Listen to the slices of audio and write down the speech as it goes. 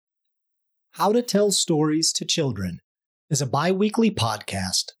How to Tell Stories to Children is a bi-weekly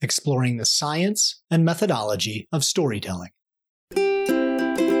podcast exploring the science and methodology of storytelling. I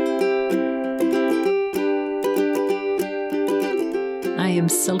am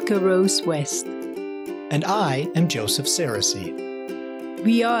Silke Rose West. And I am Joseph Saracey.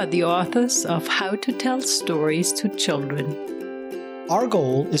 We are the authors of How to Tell Stories to Children. Our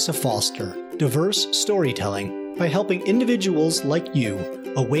goal is to foster diverse storytelling by helping individuals like you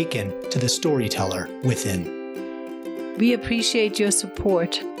awaken to the storyteller within. We appreciate your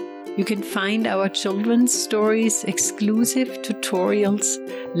support. You can find our children's stories, exclusive tutorials,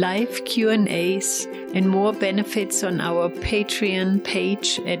 live Q&As, and more benefits on our Patreon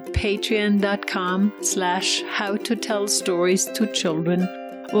page at patreon.com/howtotellstories-to-children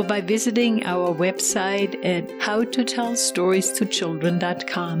or by visiting our website at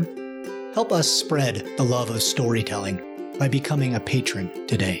howtotellstories-to-children.com. Help us spread the love of storytelling by becoming a patron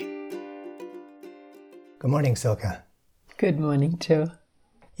today. Good morning, Silke. Good morning, Joe.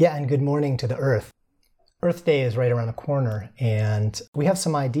 Yeah, and good morning to the Earth. Earth Day is right around the corner, and we have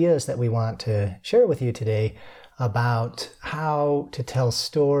some ideas that we want to share with you today about how to tell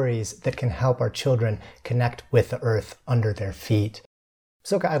stories that can help our children connect with the earth under their feet.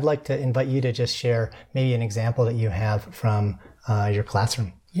 Silke, I'd like to invite you to just share maybe an example that you have from your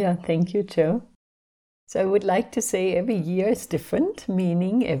classroom. Yeah, thank you, Joe. So I would like to say every year is different,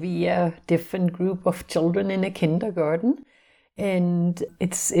 meaning every year a different group of children in a kindergarten. And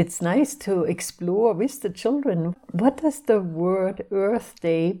it's nice to explore with the children, what does the word Earth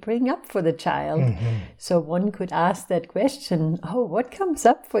Day bring up for the child? Mm-hmm. So one could ask that question, what comes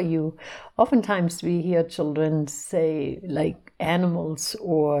up for you? Oftentimes we hear children say like animals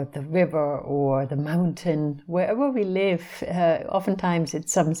or the river or the mountain. Wherever we live, oftentimes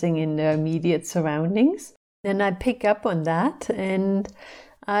it's something in the immediate surroundings. Then I pick up on that, and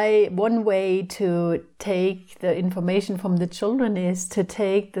one way to take the information from the children is to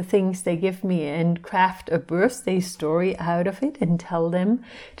take the things they give me and craft a birthday story out of it and tell them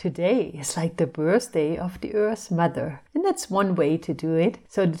today is like the birthday of the Earth's mother. And that's one way to do it.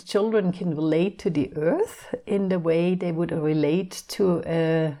 So the children can relate to the earth in the way they would relate to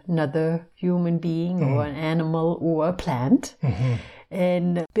another human being or an animal or a plant. Mm-hmm.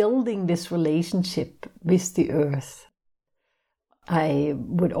 And building this relationship with the earth. I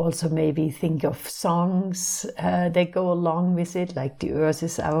would also maybe think of songs that go along with it, like The Earth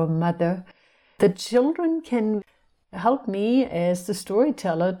is Our Mother. The children can help me as the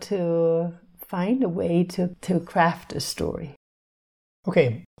storyteller to find a way to craft a story.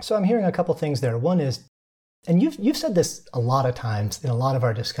 Okay, so I'm hearing a couple things there. One is, and you've said this a lot of times in a lot of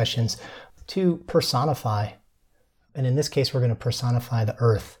our discussions, to personify. And in this case, we're going to personify the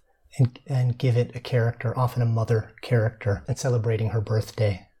earth. And give it a character, often a mother character, and celebrating her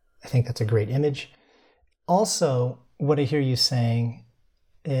birthday. I think that's a great image. Also, what I hear you saying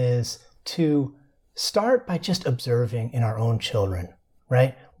is to start by just observing in our own children,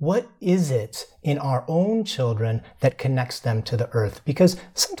 right? What is it in our own children that connects them to the earth? Because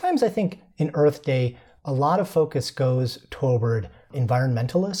sometimes I think in Earth Day, a lot of focus goes toward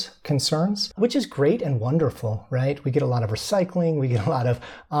environmentalist concerns, which is great and wonderful, right? We get a lot of recycling, we get a lot of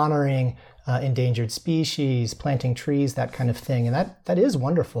honoring endangered species, planting trees, that kind of thing, and that is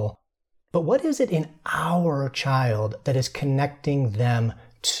wonderful. But what is it in our child that is connecting them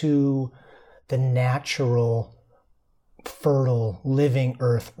to the natural, fertile, living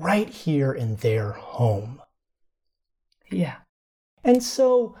earth right here in their home? Yeah. And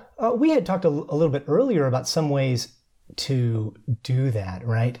so we had talked a little bit earlier about some ways to do that,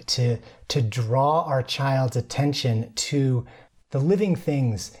 right? To draw our child's attention to the living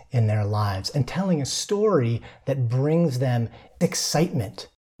things in their lives and telling a story that brings them excitement,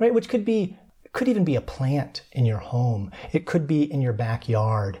 right? Which could even be a plant in your home. It could be in your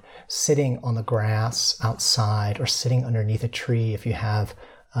backyard, sitting on the grass outside or sitting underneath a tree if you have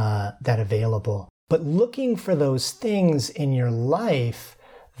that available. But looking for those things in your life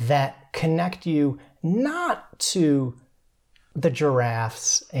that connect you not to the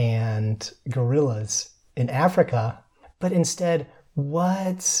giraffes and gorillas in Africa, but instead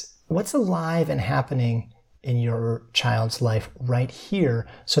what's alive and happening in your child's life right here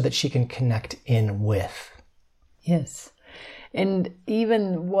so that she can connect in with. Yes. And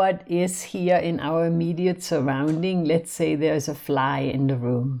even what is here in our immediate surrounding, let's say there's a fly in the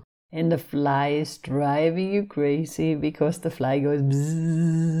room. And the fly is driving you crazy because the fly goes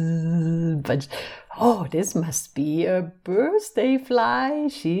bzzz, but this must be a birthday fly.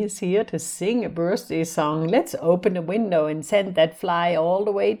 She is here to sing a birthday song. Let's open the window and send that fly all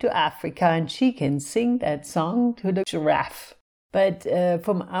the way to Africa and she can sing that song to the giraffe. But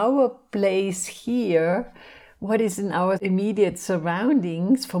from our place here, what is in our immediate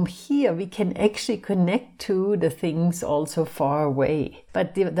surroundings, from here we can actually connect to the things also far away.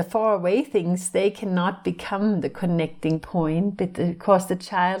 But the far away things, they cannot become the connecting point because the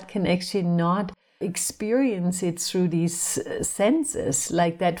child can actually not experience it through these senses.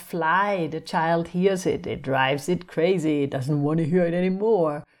 Like that fly, the child hears it, it drives it crazy, it doesn't want to hear it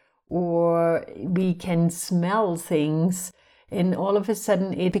anymore. Or we can smell things, and all of a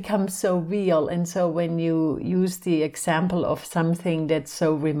sudden it becomes so real. And so when you use the example of something that's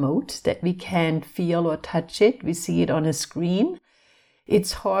so remote that we can't feel or touch it, we see it on a screen,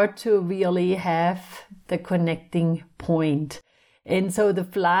 it's hard to really have the connecting point. And so the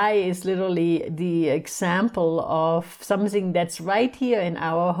fly is literally the example of something that's right here in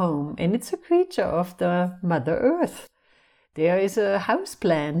our home. And it's a creature of the Mother Earth. There is a house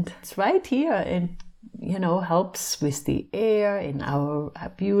plant. It's right here and, helps with the air in our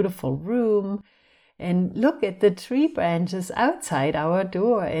beautiful room. And look at the tree branches outside our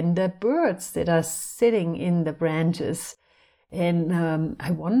door and the birds that are sitting in the branches. And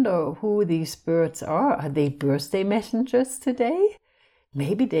I wonder who these birds are. Are they birthday messengers today?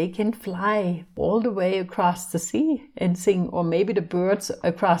 Maybe they can fly all the way across the sea and sing. Or maybe the birds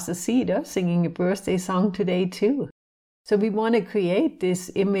across the sea, they're singing a birthday song today too. So we want to create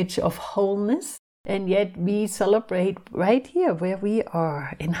this image of wholeness, and yet we celebrate right here where we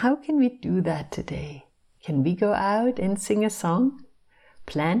are. And how can we do that today? Can we go out and sing a song?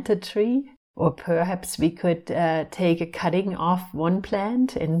 Plant a tree? Or perhaps we could take a cutting off one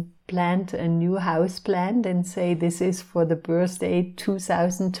plant and plant a new house plant and say this is for the birthday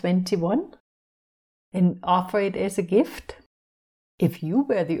 2021 and offer it as a gift. If you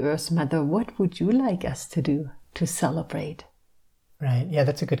were the Earth Mother, what would you like us to do to celebrate? Right. Yeah,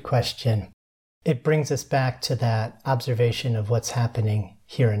 that's a good question. It brings us back to that observation of what's happening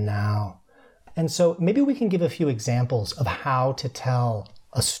here and now. And so maybe we can give a few examples of how to tell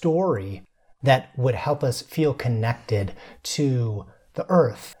a story that would help us feel connected to the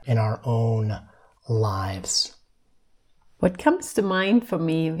earth in our own lives. What comes to mind for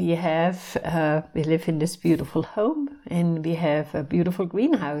me, we live in this beautiful home and we have a beautiful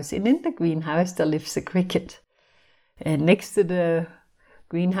greenhouse. And in the greenhouse there lives a cricket. And next to the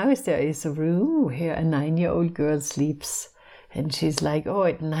greenhouse there is a room where a 9-year-old girl sleeps. And she's like, oh,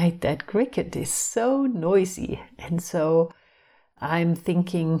 at night that cricket is so noisy. And so I'm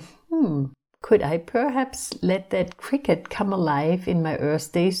thinking, could I perhaps let that cricket come alive in my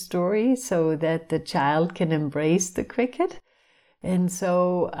Earth Day story so that the child can embrace the cricket? And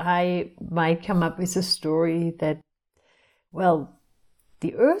so I might come up with a story that,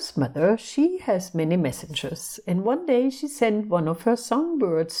 the Earth Mother, she has many messengers. And one day she sent one of her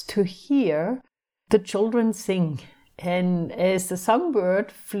songbirds to hear the children sing. And as the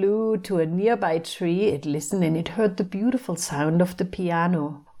songbird flew to a nearby tree, it listened and it heard the beautiful sound of the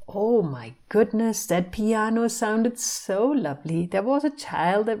piano. Oh my goodness, that piano sounded so lovely. There was a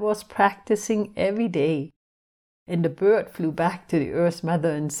child that was practicing every day. And the bird flew back to the Earth Mother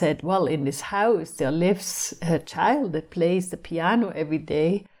and said, well, in this house there lives a child that plays the piano every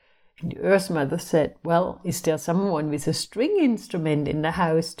day. And the Earth Mother said, well, is there someone with a string instrument in the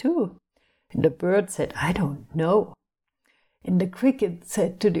house too? And the bird said, I don't know. And the cricket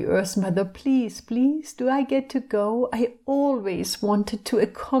said to the Earth Mother, please, do I get to go? I always wanted to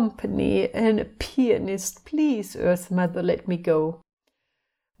accompany a pianist. Please, Earth Mother, let me go.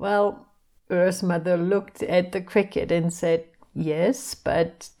 Well, Earth Mother looked at the cricket and said, yes,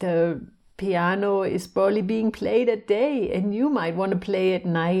 but the piano is probably being played at day and you might want to play at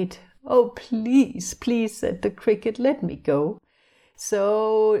night. Oh, please, said the cricket, let me go.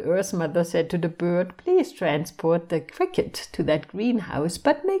 So Earth Mother said to the bird, please transport the cricket to that greenhouse,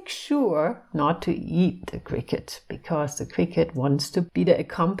 but make sure not to eat the cricket, because the cricket wants to be the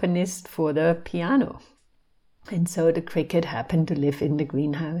accompanist for the piano. And so the cricket happened to live in the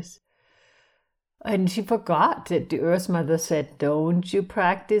greenhouse. And she forgot that the Earth Mother said, don't you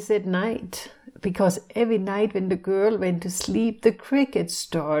practice at night? Because every night when the girl went to sleep, the cricket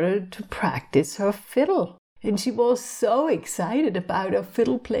started to practice her fiddle. And she was so excited about her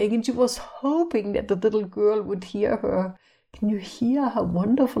fiddle playing, and she was hoping that the little girl would hear her. Can you hear how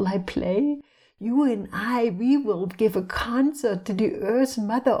wonderful I play? You and I, we will give a concert to the Earth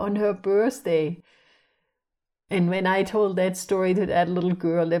Mother on her birthday. And when I told that story to that little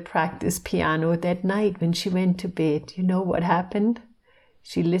girl that practiced piano that night when she went to bed, you know what happened?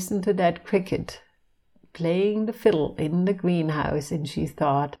 She listened to that cricket playing the fiddle in the greenhouse, and she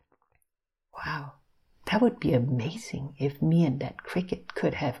thought, wow, that would be amazing if me and that cricket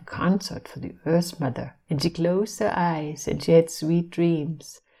could have a concert for the Earth Mother. And she closed her eyes and she had sweet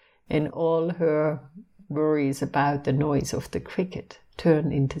dreams. And all her worries about the noise of the cricket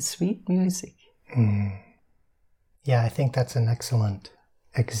turned into sweet music. Yeah, I think that's an excellent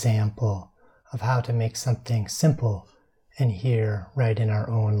example of how to make something simple and here right in our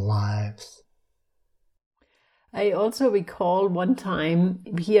own lives. I also recall one time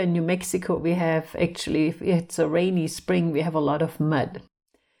here in New Mexico, we have actually, if it's a rainy spring, we have a lot of mud.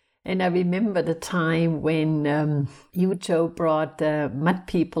 And I remember the time when you, Joe, brought the mud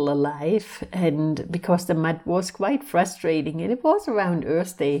people alive, and because the mud was quite frustrating, and it was around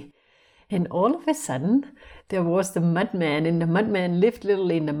Earth Day. And all of a sudden, there was the mud man, and the mud man lived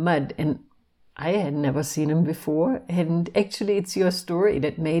literally in the mud, and I had never seen him before. And actually, it's your story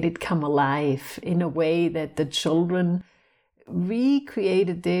that made it come alive in a way that the children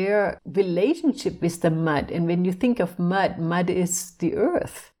recreated their relationship with the mud. And when you think of mud, mud is the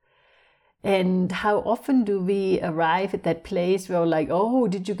earth. And how often do we arrive at that place where we're like, oh,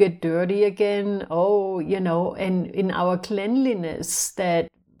 did you get dirty again? Oh, and in our cleanliness that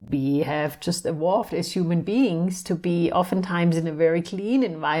we have just evolved as human beings to be oftentimes in a very clean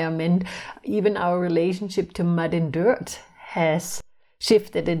environment, even our relationship to mud and dirt has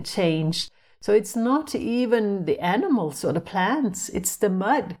shifted and changed. So it's not even the animals or the plants, it's the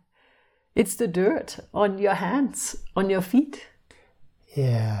mud. It's the dirt on your hands, on your feet.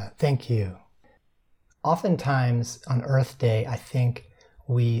 Yeah, thank you. Oftentimes on Earth Day, I think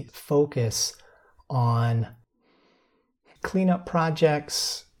we focus on cleanup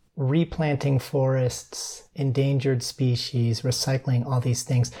projects, replanting forests, endangered species, recycling, all these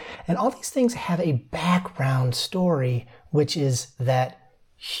things. And all these things have a background story, which is that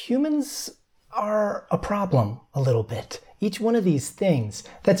humans are a problem a little bit. Each one of these things,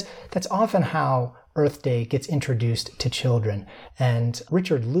 that's often how Earth Day gets introduced to children. And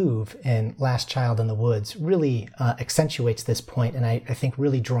Richard Louv in Last Child in the Woods really accentuates this point, and I think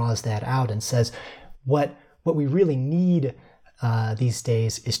really draws that out and says what we really need these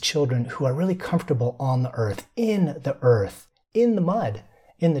days is children who are really comfortable on the earth, in the mud,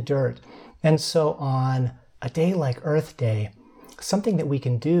 in the dirt. And so on a day like Earth Day, something that we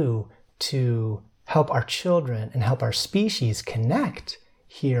can do to help our children and help our species connect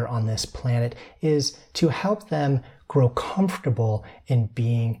here on this planet is to help them grow comfortable in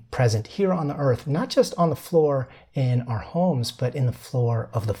being present here on the earth, not just on the floor in our homes, but in the floor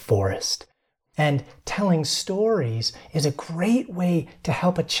of the forest. And telling stories is a great way to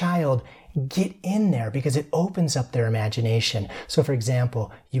help a child get in there because it opens up their imagination. So for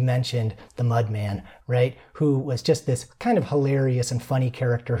example, you mentioned the Mudman, right? Who was just this kind of hilarious and funny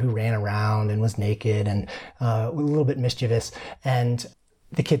character who ran around and was naked and a little bit mischievous. And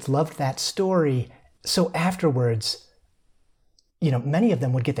the kids loved that story. So afterwards, many of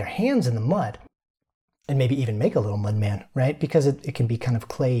them would get their hands in the mud and maybe even make a little Mudman, right? Because it can be kind of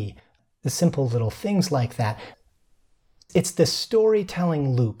clayey. The simple little things like that. It's the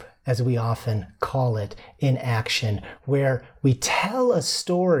storytelling loop, as we often call it, in action, where we tell a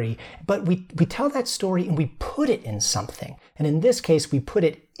story, but we tell that story and we put it in something. And in this case, we put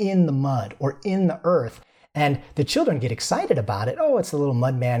it in the mud or in the earth. And the children get excited about it. Oh, it's the little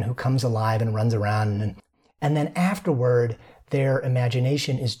mud man who comes alive and runs around. And then afterward, their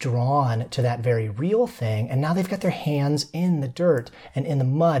imagination is drawn to that very real thing. And now they've got their hands in the dirt and in the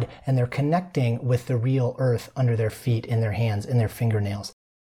mud, and they're connecting with the real earth under their feet, in their hands, in their fingernails.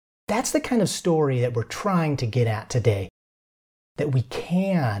 That's the kind of story that we're trying to get at today, that we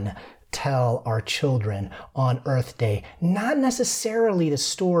can tell our children on Earth Day. Not necessarily the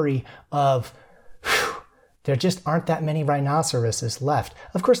story of, there just aren't that many rhinoceroses left.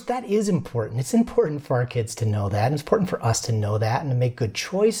 Of course, that is important. It's important for our kids to know that, and it's important for us to know that and to make good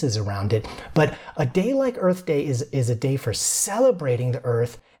choices around it. But a day like Earth Day is a day for celebrating the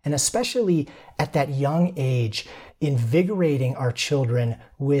earth, and especially at that young age, invigorating our children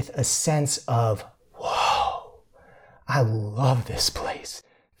with a sense of, whoa, I love this place.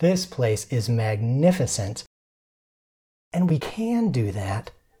 This place is magnificent. And we can do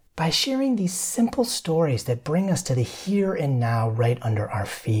that by sharing these simple stories that bring us to the here and now right under our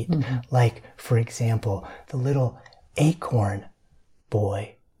feet. Mm-hmm. Like, for example, the little acorn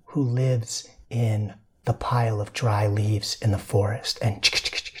boy who lives in the pile of dry leaves in the forest. And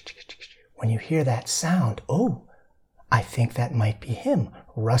when you hear that sound, oh, I think that might be him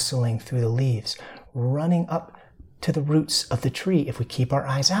rustling through the leaves, running up to the roots of the tree. If we keep our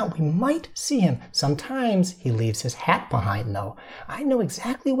eyes out, we might see him. Sometimes he leaves his hat behind, though. I know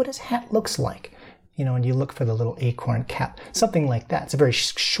exactly what his hat looks like. And you look for the little acorn cap, something like that. It's very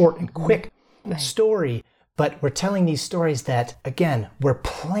short and quick. story, but we're telling these stories that, again, we're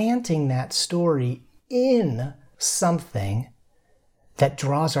planting that story in something that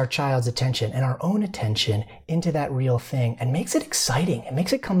draws our child's attention and our own attention into that real thing and makes it exciting. It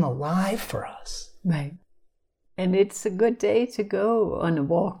makes it come alive for us. Right. And it's a good day to go on a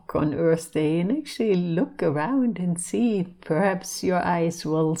walk on Earth Day and actually look around and see. Perhaps your eyes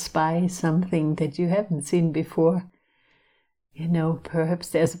will spy something that you haven't seen before. Perhaps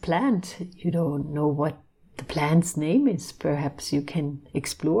there's a plant. You don't know what the plant's name is. Perhaps you can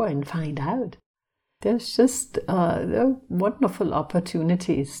explore and find out. There's just there are wonderful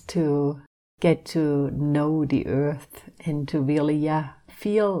opportunities to get to know the earth and to really,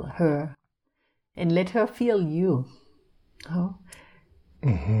 feel her and let her feel you. Oh.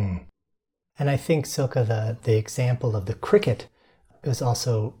 Mm-hmm. And I think, Silke, the example of the cricket is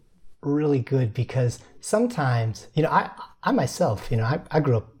also really good because sometimes, I myself, I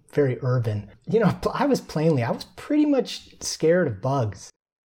grew up very urban. I was pretty much scared of bugs.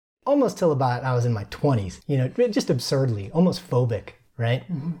 Almost till about I was in my 20s, just absurdly, almost phobic, right?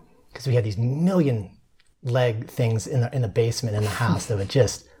 Because we had these million leg things in the basement in the house that would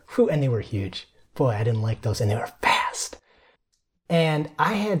just, and they were huge. Boy, I didn't like those, and they were fast. And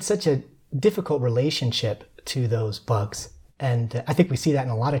I had such a difficult relationship to those bugs. And I think we see that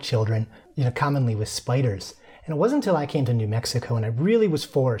in a lot of children, commonly with spiders. And it wasn't until I came to New Mexico and I really was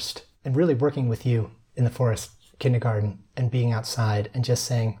forced, and really working with you in the forest kindergarten and being outside and just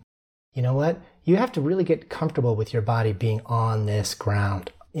saying, you know what? You have to really get comfortable with your body being on this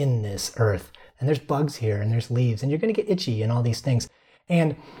ground, in this earth. And there's bugs here and there's leaves and you're going to get itchy and all these things.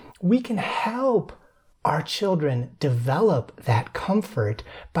 And we can help our children develop that comfort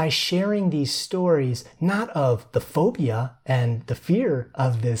by sharing these stories, not of the phobia and the fear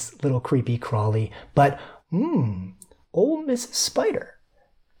of this little creepy crawly, but, old Mrs. Spider.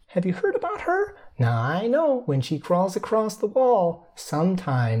 Have you heard about her? Now I know when she crawls across the wall,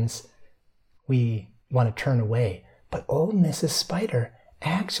 sometimes we want to turn away. But old Mrs. Spider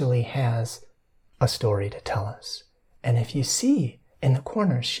actually has a story to tell us. And if you see in the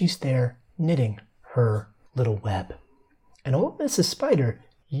corner, she's there knitting her little web. And old Mrs. Spider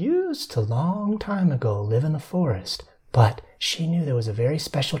used to long time ago live in the forest, but she knew there was a very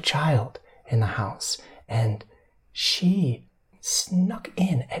special child in the house, and she snuck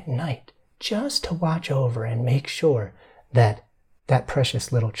in at night just to watch over and make sure that that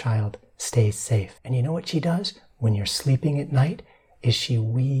precious little child stays safe. And you know what she does when you're sleeping at night? Is she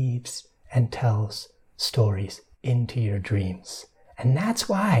weaves and tells stories into your dreams. And that's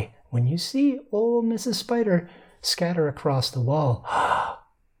why when you see old Mrs. Spider scatter across the wall,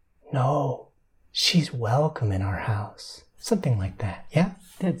 no, she's welcome in our house. Something like that, yeah?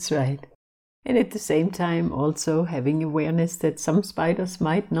 That's right. And at the same time, also having awareness that some spiders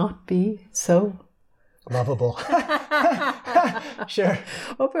might not be so lovable. Sure.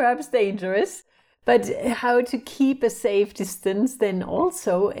 Or perhaps dangerous. But how to keep a safe distance then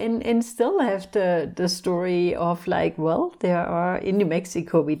also and still have the story of there are, in New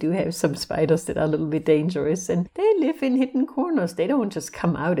Mexico, we do have some spiders that are a little bit dangerous and they live in hidden corners. They don't just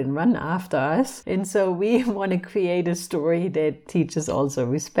come out and run after us. And so we want to create a story that teaches also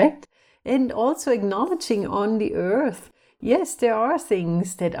respect and also acknowledging on the earth. Yes, there are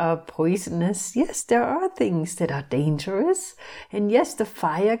things that are poisonous. Yes, there are things that are dangerous. And yes, the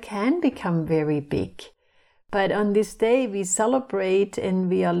fire can become very big. But on this day, we celebrate and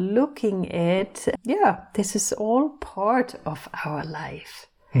we are looking at, this is all part of our life.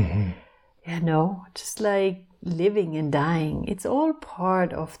 Mm-hmm. Just like living and dying, it's all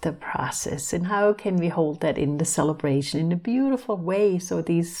part of the process. And how can we hold that in the celebration in a beautiful way so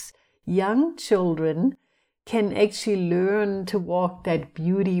these young children can actually learn to walk that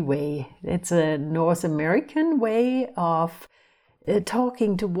beauty way. It's a North American way of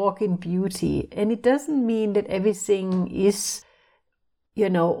talking to walk in beauty. And it doesn't mean that everything is,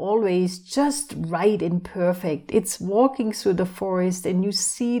 always just right and perfect. It's walking through the forest and you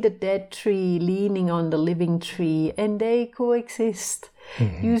see the dead tree leaning on the living tree and they coexist.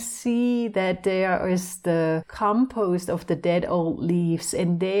 Mm-hmm. You see that there is the compost of the dead old leaves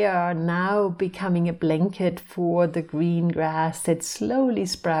and they are now becoming a blanket for the green grass that's slowly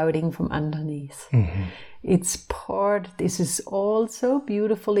sprouting from underneath. Mm-hmm. This is all so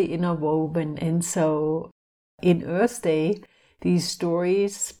beautifully interwoven. And so in Earth Day, these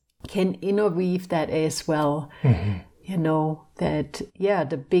stories can interweave that as well. Mm-hmm.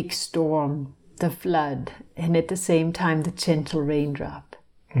 The big storm, the flood, and at the same time, the gentle raindrop.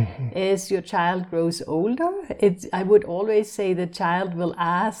 Mm-hmm. As your child grows older, I would always say the child will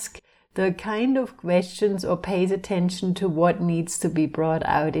ask the kind of questions or pays attention to what needs to be brought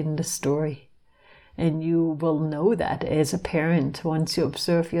out in the story. And you will know that as a parent. Once you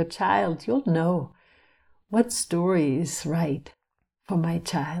observe your child, you'll know what story is right for my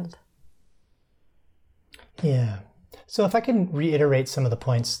child. Yeah. So if I can reiterate some of the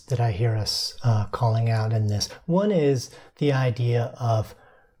points that I hear us calling out in this. One is the idea of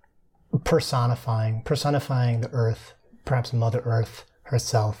personifying the earth, perhaps Mother Earth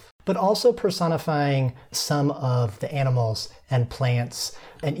herself, but also personifying some of the animals and plants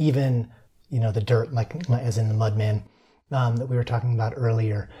and even, the dirt, like as in the Mudman that we were talking about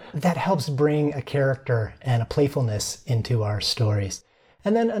earlier. That helps bring a character and a playfulness into our stories.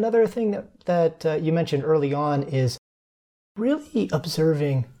 And then another thing that you mentioned early on is really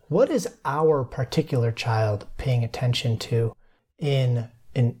observing what is our particular child paying attention to in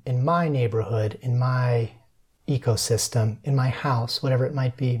my neighborhood, in my ecosystem, in my house, whatever it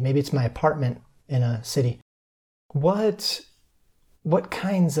might be. Maybe it's my apartment in a city. What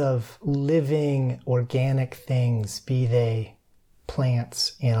kinds of living organic things, be they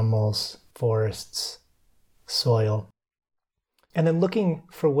plants, animals, forests, soil, and then looking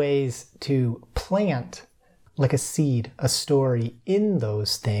for ways to plant like a seed, a story in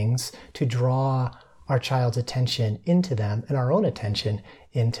those things to draw our child's attention into them and our own attention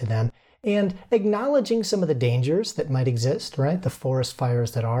into them, and acknowledging some of the dangers that might exist, right? The forest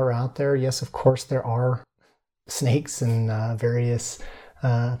fires that are out there. Yes, of course, there are snakes and various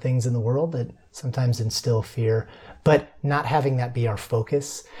things in the world that sometimes instill fear, but not having that be our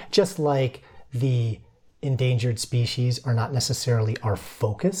focus, just like the endangered species are not necessarily our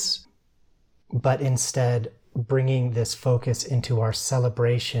focus, but instead bringing this focus into our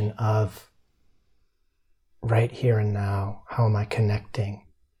celebration of right here and now. How am I connecting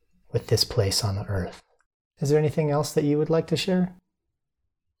with this place on the earth? Is there anything else that you would like to share?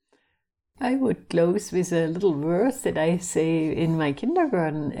 I would close with a little verse that I say in my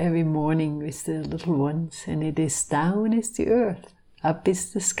kindergarten every morning with the little ones, and it is, down is the earth, up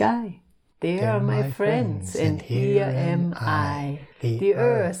is the sky. There are my friends, and here am I. The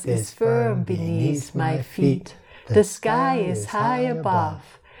earth is firm beneath my feet. The sky is high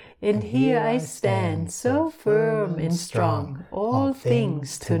above. And here I stand, so firm and strong, all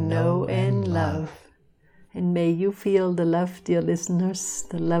things to know and love. And may you feel the love, dear listeners,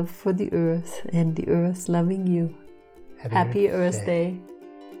 the love for the earth and the earth loving you. Happy Earth Day.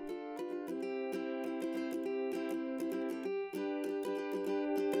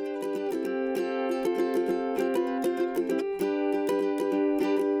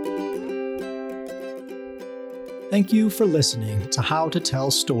 Thank you for listening to How to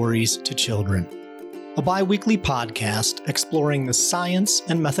Tell Stories to Children, a bi-weekly podcast exploring the science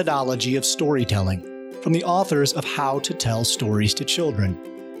and methodology of storytelling from the authors of How to Tell Stories to Children,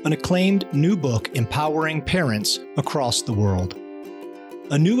 an acclaimed new book empowering parents across the world.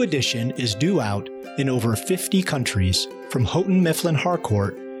 A new edition is due out in over 50 countries from Houghton Mifflin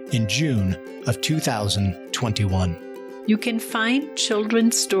Harcourt in June of 2021. You can find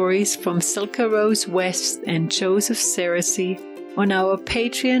children's stories from Silke Rose West and Joseph Saracey on our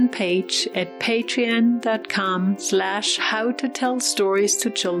Patreon page at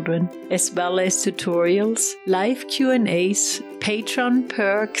patreon.com/howtotellstories-to-children, as well as tutorials, live Q&As, Patreon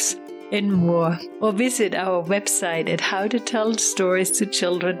perks, and more. Or visit our website at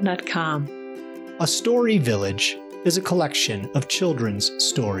howtotellstories-to-children.com. A Story Village is a collection of children's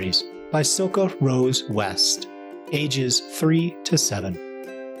stories by Silke Rose West, ages 3 to 7.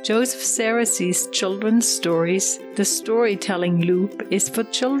 Joseph Saracey's children's stories, The Storytelling Loop, is for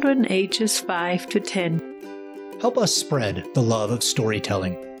children ages 5 to 10. Help us spread the love of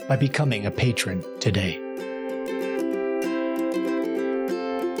storytelling by becoming a patron today.